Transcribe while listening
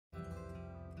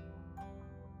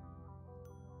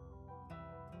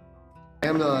I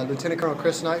am Lieutenant Colonel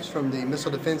Chris Snipes from the Missile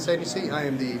Defense Agency. I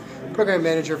am the Program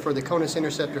Manager for the CONUS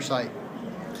Interceptor Site,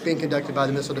 being conducted by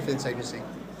the Missile Defense Agency.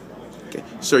 Okay.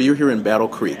 Sir, you're here in Battle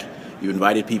Creek. You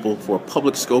invited people for a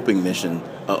public scoping mission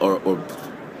or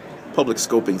public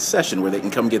scoping session where they can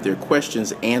come get their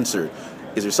questions answered.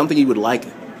 Is there something you would like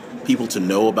people to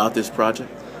know about this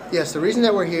project? Yes, the reason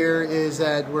that we're here is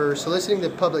that we're soliciting the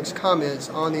public's comments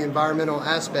on the environmental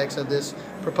aspects of this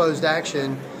proposed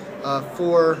action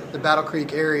for the Battle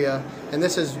Creek area, and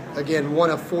this is again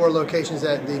one of 4 locations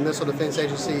that the Missile Defense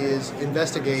Agency is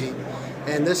investigating.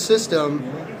 And this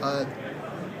system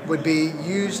would be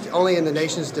used only in the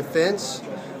nation's defense.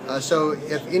 So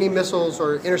if any missiles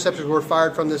or interceptors were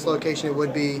fired from this location, it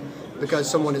would be because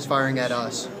someone is firing at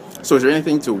us. So is there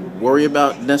anything to worry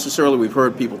about necessarily? We've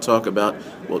heard people talk about,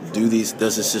 well, does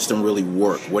the system really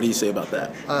work? What do you say about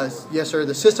that? Yes, sir.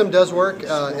 The system does work.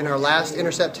 In our last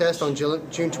intercept test on June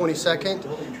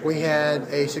 22nd, we had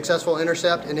a successful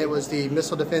intercept, and it was the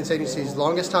Missile Defense Agency's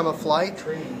longest time of flight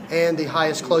and the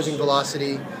highest closing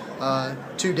velocity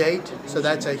to date. So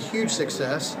that's a huge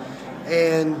success.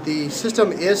 And the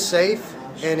system is safe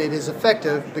and it is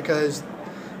effective because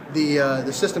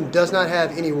the system does not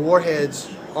have any warheads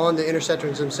on the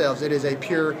interceptors themselves. It is a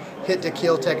pure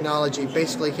hit-to-kill technology,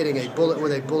 basically hitting a bullet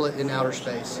with a bullet in outer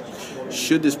space.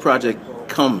 Should this project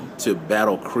come to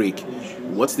Battle Creek,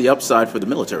 what's the upside for the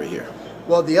military here?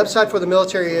 Well, the upside for the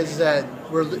military is that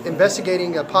we're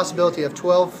investigating a possibility of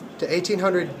 1,200 to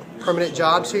 1,800 permanent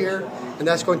jobs here, and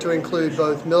that's going to include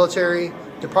both military,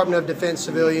 Department of Defense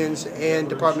civilians, and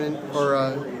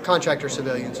contractor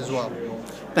civilians as well.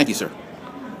 Thank you, sir.